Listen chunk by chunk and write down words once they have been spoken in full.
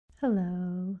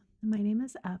Hello, my name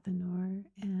is Athenor,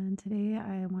 and today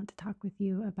I want to talk with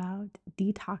you about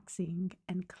detoxing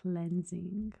and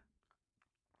cleansing.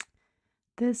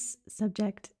 This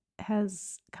subject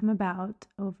has come about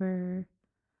over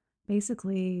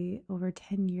basically over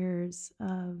 10 years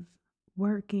of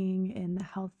working in the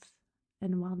health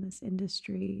and wellness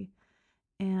industry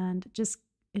and just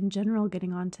in general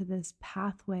getting onto this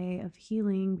pathway of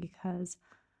healing because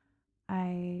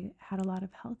I had a lot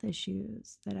of health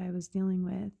issues that I was dealing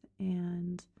with,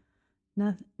 and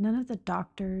none of the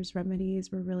doctor's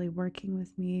remedies were really working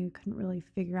with me. Couldn't really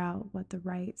figure out what the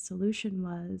right solution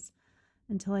was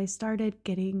until I started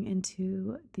getting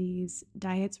into these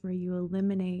diets where you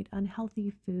eliminate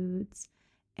unhealthy foods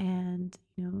and,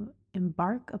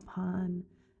 embark upon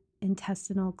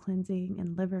intestinal cleansing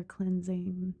and liver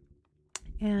cleansing.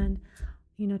 And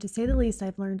to say the least,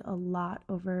 I've learned a lot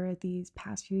over these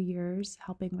past few years,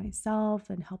 helping myself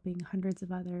and helping hundreds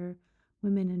of other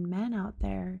women and men out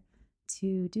there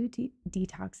to do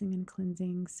detoxing and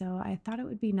cleansing. So I thought it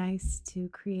would be nice to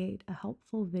create a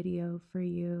helpful video for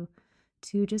you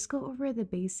to just go over the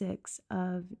basics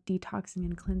of detoxing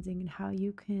and cleansing and how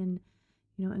you can,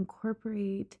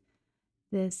 incorporate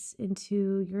this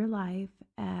into your life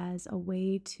as a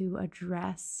way to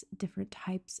address different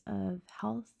types of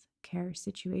health care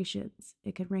situations.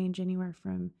 It could range anywhere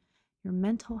from your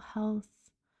mental health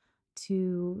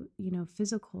to,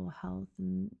 physical health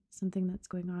and something that's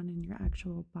going on in your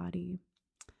actual body.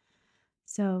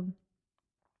 So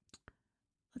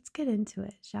let's get into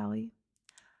it, shall we?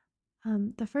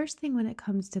 The first thing when it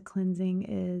comes to cleansing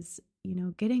is,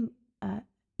 getting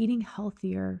eating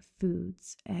healthier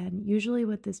foods. And usually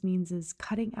what this means is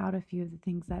cutting out a few of the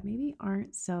things that maybe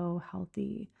aren't so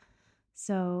healthy.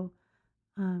 So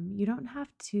you don't have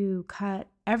to cut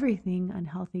everything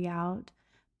unhealthy out,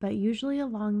 but usually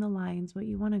along the lines, what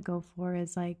you want to go for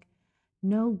is like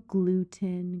no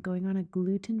gluten, going on a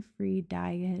gluten-free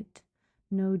diet,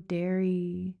 no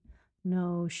dairy,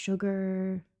 no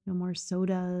sugar, no more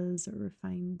sodas or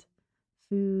refined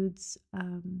foods.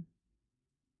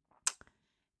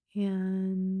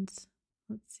 And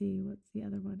let's see, what's the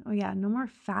other one? Oh, yeah, no more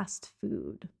fast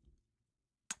food.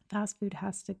 Fast food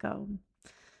has to go.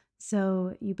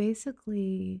 So you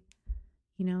basically,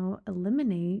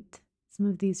 eliminate some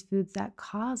of these foods that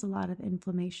cause a lot of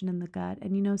inflammation in the gut.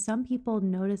 And, some people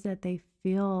notice that they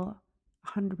feel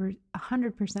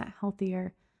 100%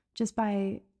 healthier just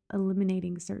by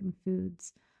eliminating certain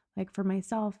foods. Like for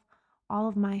myself, all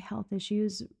of my health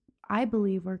issues, I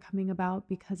believe, were coming about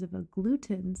because of a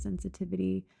gluten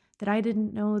sensitivity that I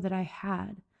didn't know that I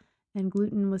had. And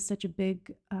gluten was such a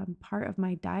big part of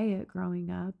my diet growing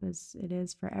up, as it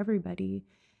is for everybody.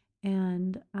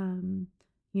 And,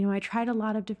 I tried a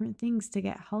lot of different things to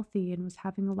get healthy and was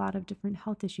having a lot of different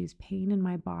health issues, pain in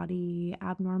my body,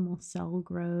 abnormal cell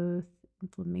growth,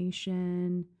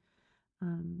 inflammation,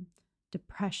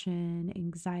 depression,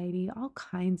 anxiety, all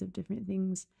kinds of different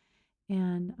things.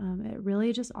 And it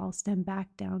really just all stemmed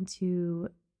back down to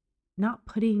not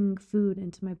putting food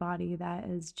into my body that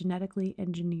is genetically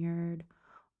engineered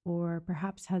or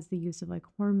perhaps has the use of like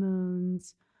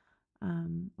hormones.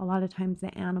 A lot of times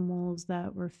the animals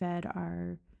that we're fed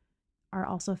are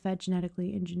also fed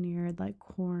genetically engineered, like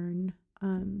corn.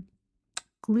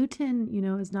 Gluten,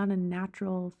 is not a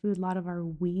natural food. A lot of our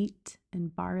wheat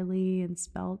and barley and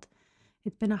spelt,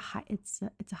 it's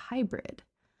a hybrid.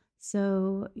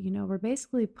 So, we're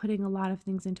basically putting a lot of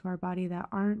things into our body that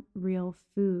aren't real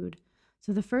food.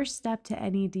 So the first step to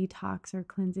any detox or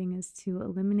cleansing is to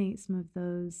eliminate some of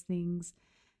those things,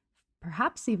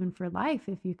 perhaps even for life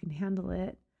if you can handle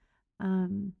it.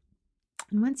 And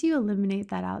once you eliminate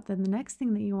that out, then the next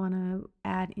thing that you want to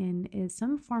add in is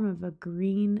some form of a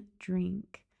green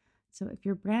drink. So if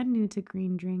you're brand new to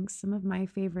green drinks, some of my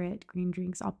favorite green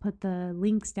drinks, I'll put the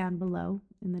links down below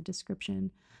in the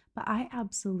description. But I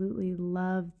absolutely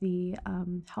love the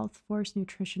Health Force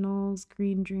Nutritionals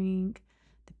green drink,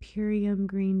 the Purium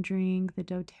green drink, the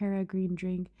doTERRA green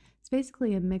drink. It's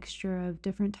basically a mixture of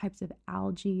different types of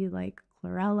algae like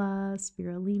chlorella,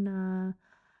 spirulina,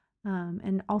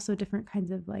 and also different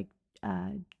kinds of like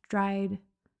dried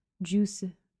juice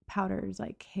powders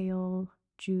like kale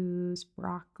juice,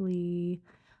 broccoli,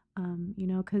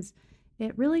 because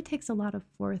it really takes a lot of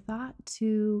forethought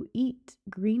to eat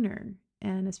greener.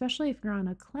 And especially if you're on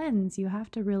a cleanse, you have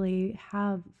to really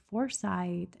have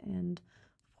foresight and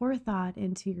forethought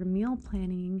into your meal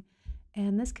planning.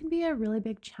 And this can be a really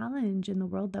big challenge in the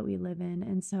world that we live in.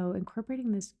 And so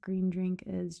incorporating this green drink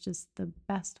is just the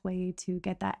best way to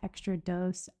get that extra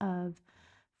dose of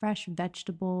fresh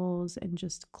vegetables and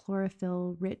just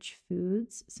chlorophyll rich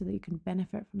foods so that you can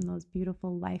benefit from those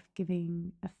beautiful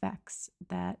life-giving effects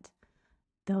that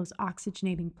those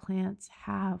oxygenating plants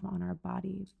have on our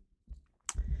body.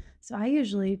 So I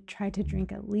usually try to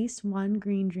drink at least one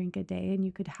green drink a day, and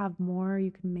you could have more. You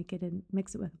can make it and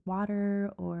mix it with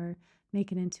water or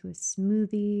make it into a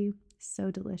smoothie.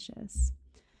 So delicious.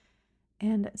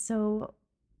 And so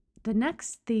the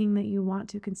next thing that you want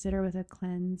to consider with a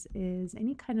cleanse is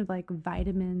any kind of like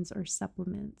vitamins or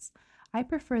supplements. I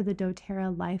prefer the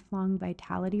doTERRA Lifelong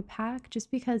Vitality Pack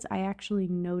just because I actually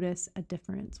notice a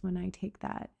difference when I take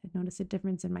that. I notice a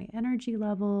difference in my energy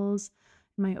levels,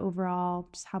 my overall,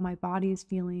 just how my body is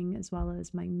feeling, as well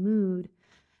as my mood.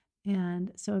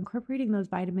 And so incorporating those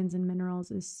vitamins and minerals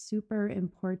is super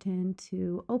important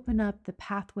to open up the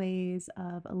pathways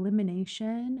of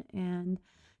elimination and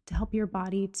to help your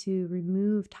body to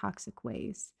remove toxic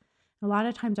waste. A lot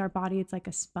of times our body, it's like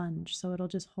a sponge, so it'll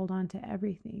just hold on to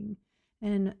everything.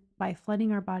 And by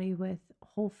flooding our body with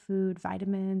whole food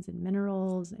vitamins and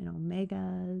minerals and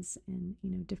omegas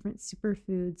and different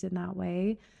superfoods in that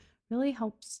way really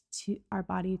helps to our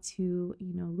body to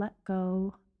let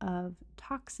go of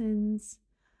toxins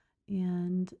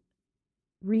and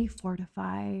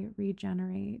refortify,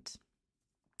 regenerate.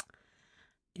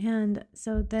 And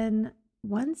so then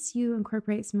once you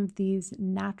incorporate some of these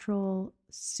natural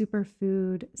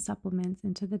superfood supplements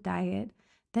into the diet,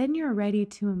 then you're ready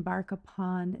to embark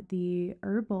upon the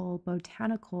herbal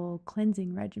botanical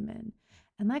cleansing regimen.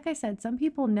 And like I said, some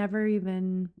people never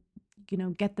even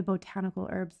get the botanical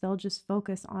herbs. They'll just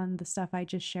focus on the stuff I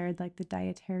just shared, like the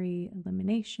dietary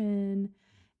elimination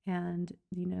and,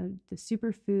 the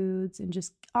superfoods, and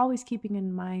just always keeping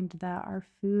in mind that our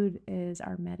food is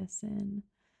our medicine.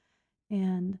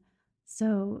 And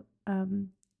so,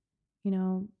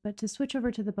 but to switch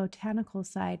over to the botanical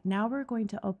side, now we're going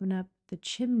to open up the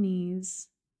chimneys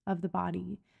of the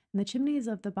body. And the chimneys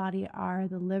of the body are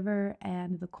the liver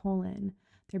and the colon.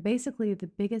 They're basically the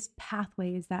biggest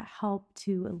pathways that help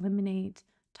to eliminate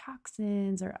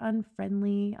toxins or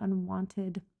unfriendly,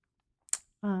 unwanted,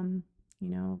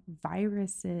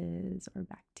 viruses or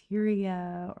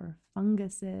bacteria or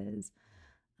funguses.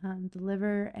 The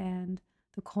liver and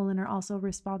the colon are also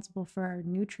responsible for our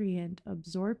nutrient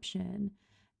absorption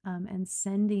and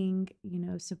sending,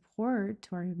 support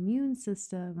to our immune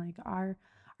system. Like our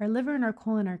liver and our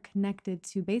colon are connected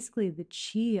to basically the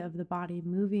chi of the body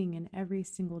moving in every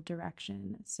single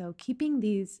direction. So keeping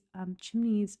these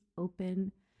chimneys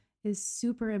open is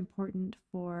super important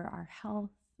for our health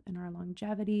and our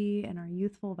longevity and our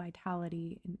youthful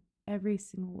vitality in every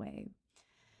single way.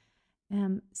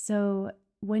 So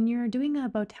when you're doing a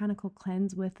botanical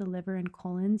cleanse with the liver and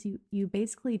colons, you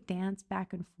basically dance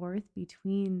back and forth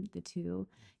between the two.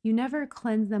 You never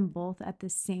cleanse them both at the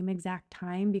same exact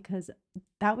time because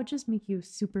that would just make you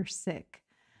super sick.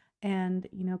 And,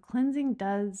 cleansing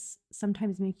does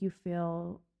sometimes make you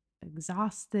feel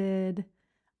exhausted,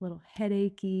 a little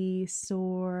headachy,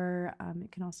 sore.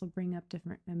 It can also bring up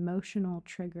different emotional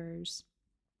triggers.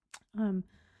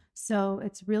 So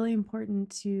it's really important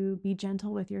to be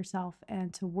gentle with yourself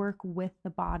and to work with the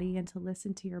body and to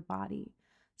listen to your body.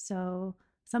 So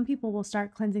some people will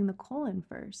start cleansing the colon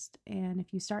first. And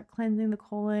if you start cleansing the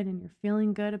colon and you're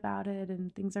feeling good about it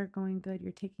and things are going good,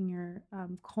 you're taking your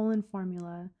colon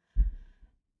formula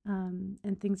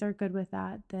and things are good with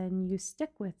that, then you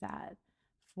stick with that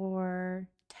for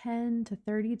 10 to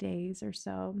 30 days or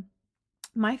so.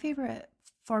 My favorite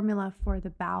formula for the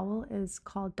bowel is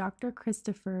called Dr.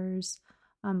 Christopher's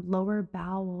lower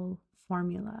bowel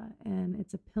formula, and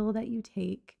it's a pill that you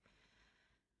take.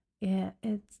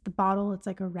 It's the bottle, it's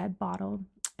like a red bottle,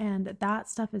 and that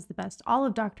stuff is the best. All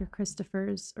of Dr.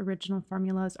 Christopher's original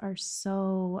formulas are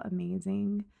so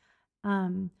amazing.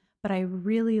 But I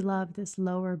really love this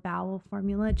lower bowel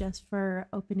formula just for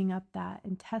opening up that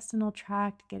intestinal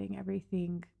tract, getting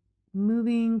everything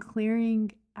moving,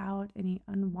 clearing out any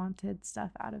unwanted stuff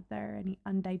out of there, any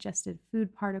undigested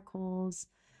food particles.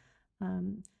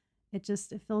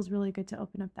 It feels really good to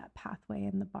open up that pathway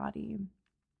in the body.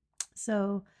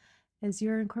 So as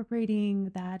you're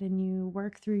incorporating that and you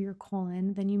work through your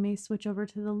colon, then you may switch over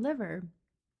to the liver.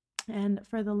 And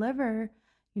for the liver,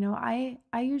 I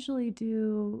usually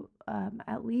do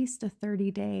at least a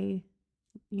 30-day,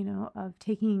 of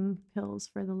taking pills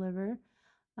for the liver.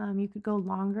 You could go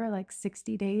longer, like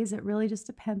 60 days. It really just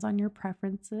depends on your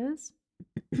preferences.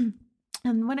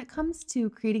 And when it comes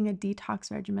to creating a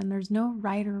detox regimen, there's no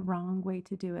right or wrong way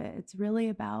to do it. It's really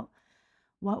about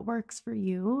what works for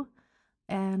you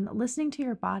and listening to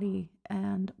your body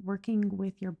and working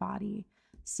with your body.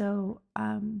 So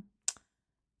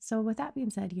So, with that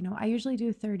being said, I usually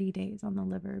do 30 days on the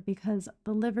liver because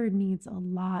the liver needs a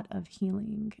lot of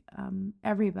healing.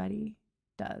 Everybody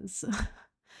does.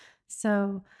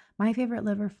 So, my favorite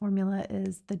liver formula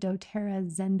is the doTERRA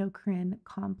Zendocrine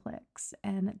Complex.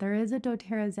 And there is a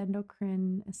doTERRA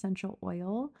Zendocrine essential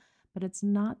oil, but it's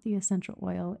not the essential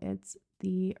oil, it's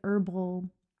the herbal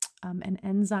and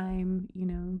enzyme,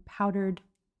 powdered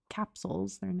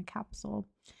capsules. They're in a capsule.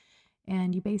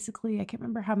 And you basically, I can't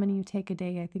remember how many you take a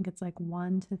day. I think it's like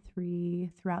 1 to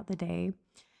 3 throughout the day.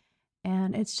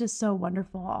 And it's just so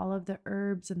wonderful. All of the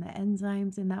herbs and the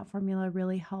enzymes in that formula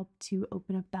really help to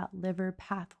open up that liver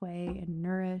pathway and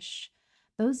nourish.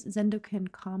 Those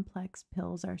Zendocrine complex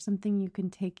pills are something you can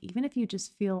take even if you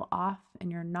just feel off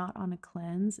and you're not on a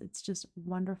cleanse. It's just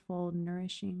wonderful,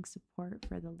 nourishing support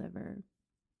for the liver.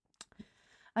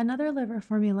 Another liver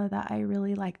formula that I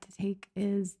really like to take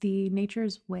is the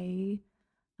Nature's Way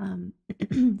um,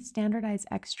 standardized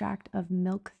extract of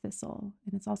milk thistle,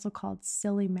 and it's also called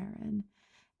silymarin.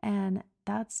 And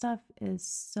that stuff is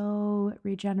so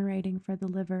regenerating for the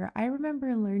liver. I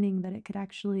remember learning that it could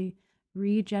actually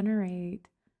regenerate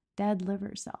dead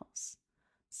liver cells.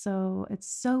 So it's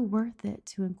so worth it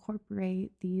to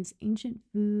incorporate these ancient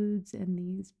foods and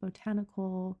these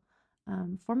botanical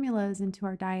formulas into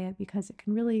our diet because it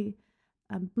can really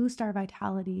boost our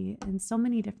vitality in so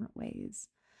many different ways.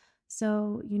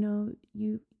 So,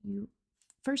 you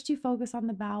first you focus on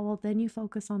the bowel, then you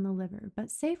focus on the liver. But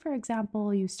say, for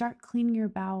example, you start cleaning your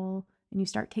bowel and you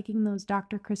start taking those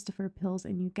Dr. Christopher pills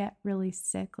and you get really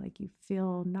sick, like you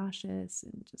feel nauseous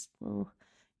and just a little,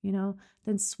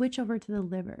 then switch over to the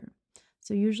liver.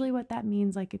 So usually what that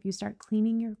means, like if you start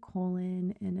cleaning your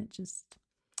colon and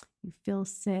you feel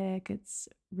sick, it's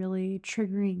really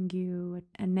triggering you,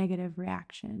 a negative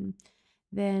reaction,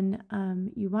 then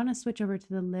you want to switch over to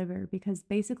the liver because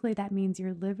basically that means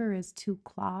your liver is too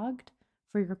clogged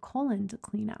for your colon to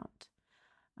clean out.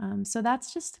 So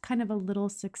that's just kind of a little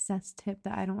success tip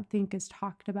that I don't think is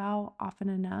talked about often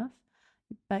enough.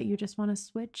 But you just want to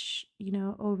switch,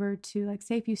 over to, like,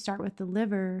 say if you start with the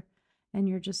liver and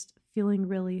you're just feeling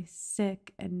really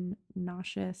sick and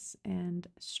nauseous and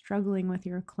struggling with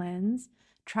your cleanse,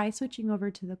 try switching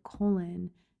over to the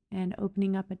colon and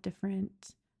opening up a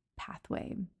different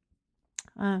pathway.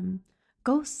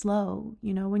 Go slow.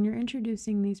 When you're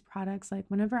introducing these products, like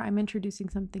whenever I'm introducing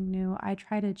something new, I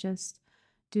try to just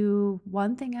do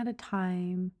one thing at a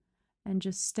time and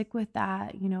just stick with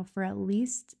that, for at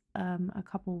least a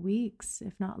couple weeks,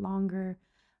 if not longer.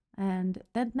 And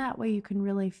then that way you can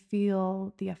really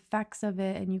feel the effects of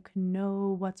it and you can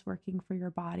know what's working for your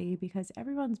body because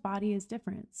everyone's body is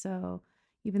different. So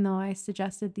even though I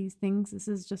suggested these things, this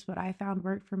is just what I found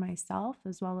worked for myself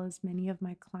as well as many of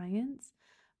my clients.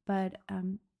 But,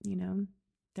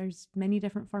 there's many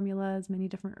different formulas, many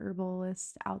different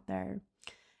herbalists out there.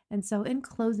 And so in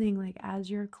closing, like as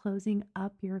you're closing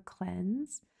up your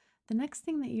cleanse, the next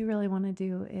thing that you really want to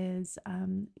do is,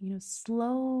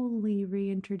 slowly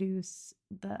reintroduce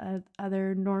the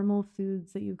other normal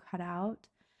foods that you cut out.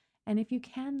 And if you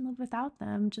can live without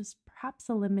them, just perhaps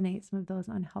eliminate some of those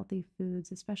unhealthy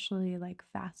foods, especially like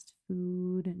fast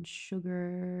food and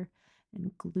sugar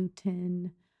and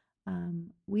gluten.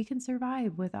 We can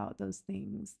survive without those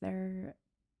things. They're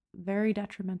very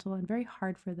detrimental and very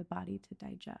hard for the body to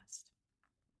digest.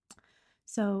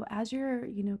 So as you're,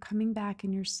 coming back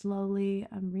and you're slowly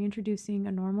reintroducing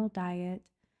a normal diet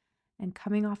and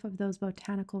coming off of those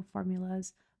botanical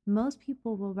formulas, most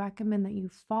people will recommend that you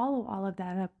follow all of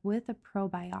that up with a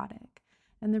probiotic.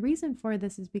 And the reason for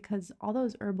this is because all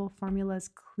those herbal formulas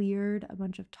cleared a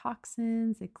bunch of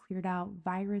toxins, they cleared out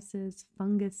viruses,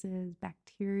 funguses,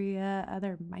 bacteria,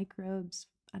 other microbes,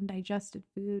 undigested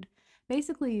food.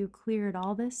 Basically, you cleared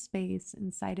all this space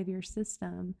inside of your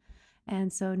system.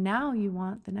 And so now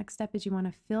the next step is you want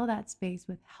to fill that space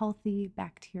with healthy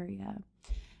bacteria.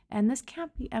 And this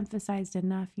can't be emphasized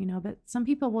enough, but some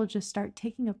people will just start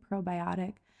taking a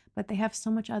probiotic, but they have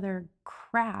so much other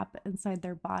crap inside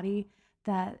their body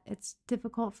that it's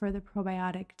difficult for the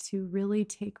probiotic to really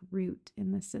take root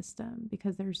in the system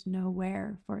because there's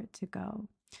nowhere for it to go.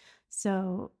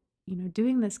 So,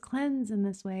 doing this cleanse in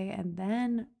this way and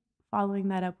then following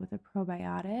that up with a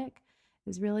probiotic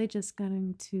is really just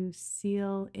going to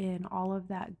seal in all of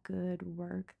that good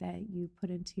work that you put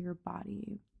into your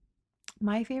body.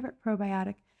 My favorite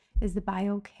probiotic is the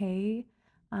BioK.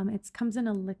 It comes in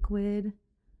a liquid,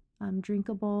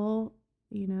 drinkable,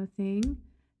 thing.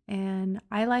 And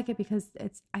I like it because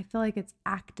I feel like it's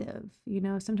active.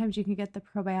 Sometimes you can get the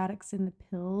probiotics in the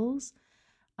pills.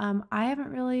 I haven't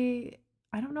really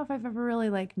I don't know if I've ever really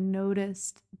like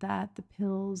noticed that the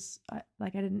pills,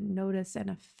 like I didn't notice an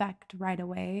effect right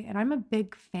away. And I'm a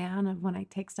big fan of when I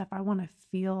take stuff, I want to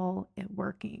feel it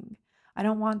working. I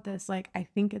don't want this like I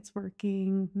think it's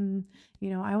working.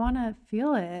 I want to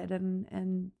feel it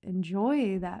and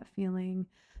enjoy that feeling.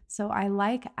 So I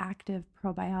like active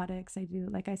probiotics. I do,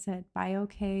 like I said,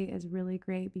 BioK is really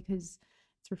great because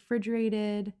it's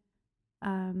refrigerated,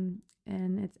 and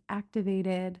it's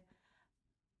activated.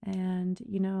 And,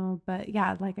 but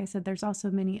yeah, like I said, there's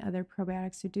also many other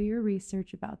probiotics, so do your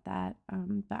research about that.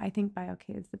 But I think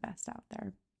BioK is the best out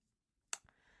there.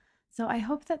 So I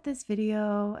hope that this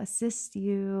video assists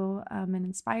you, and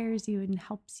inspires you and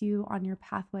helps you on your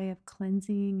pathway of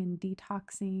cleansing and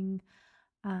detoxing.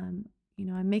 Um,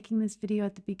 I'm making this video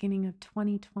at the beginning of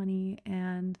 2020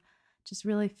 and just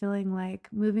really feeling like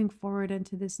moving forward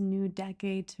into this new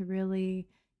decade to really,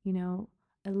 you know,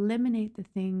 eliminate the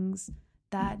things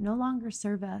that no longer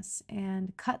serve us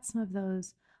and cut some of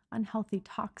those unhealthy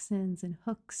toxins and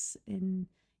hooks in,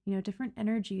 different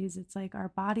energies. It's like our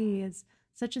body is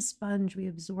such a sponge, we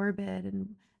absorb it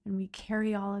and we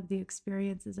carry all of the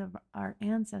experiences of our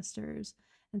ancestors.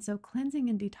 And so, cleansing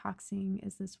and detoxing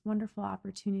is this wonderful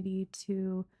opportunity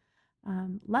to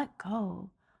let go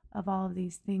of all of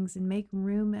these things and make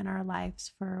room in our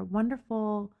lives for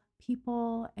wonderful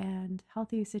people and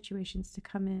healthy situations to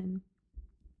come in.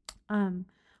 Um,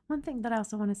 One thing that I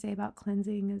also want to say about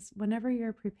cleansing is whenever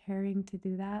you're preparing to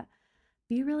do that,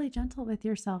 be really gentle with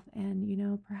yourself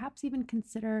and, perhaps even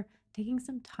consider taking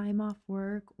some time off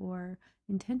work or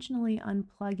intentionally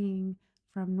unplugging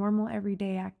from normal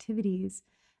everyday activities.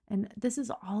 And this is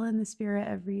all in the spirit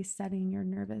of resetting your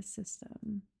nervous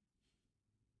system.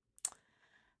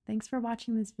 Thanks for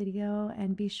watching this video,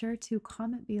 and be sure to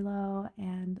comment below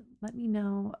and let me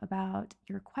know about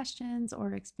your questions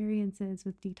or experiences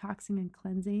with detoxing and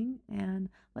cleansing, and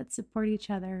let's support each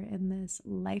other in this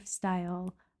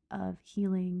lifestyle of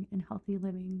healing and healthy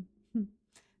living.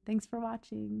 Thanks for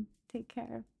watching. Take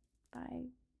care.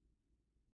 Bye.